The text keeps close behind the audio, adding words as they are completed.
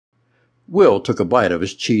Will took a bite of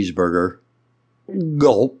his cheeseburger.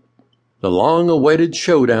 Gulp. The long-awaited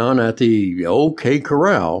showdown at the OK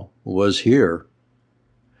Corral was here.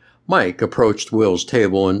 Mike approached Will's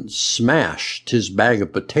table and smashed his bag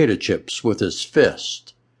of potato chips with his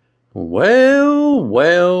fist. Well,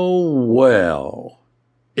 well, well.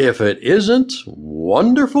 If it isn't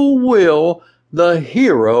Wonderful Will, the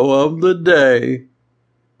hero of the day.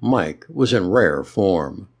 Mike was in rare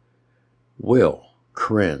form. Will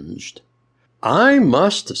cringed. I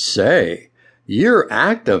must say, your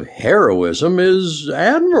act of heroism is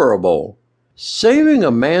admirable. Saving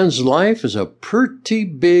a man's life is a pretty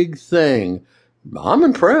big thing. I'm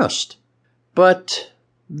impressed. But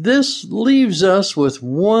this leaves us with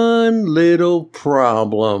one little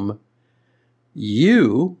problem.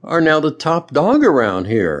 You are now the top dog around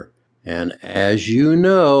here, and as you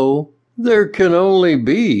know, there can only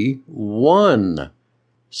be one.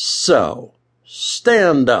 So,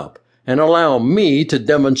 stand up and allow me to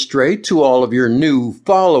demonstrate to all of your new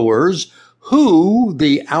followers who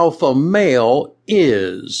the alpha male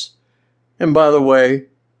is. And by the way,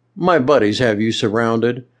 my buddies have you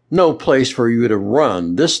surrounded. No place for you to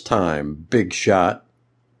run this time, big shot.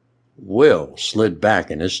 Will slid back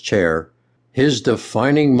in his chair. His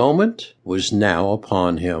defining moment was now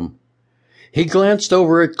upon him. He glanced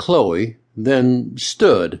over at Chloe, then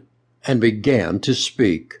stood and began to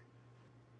speak.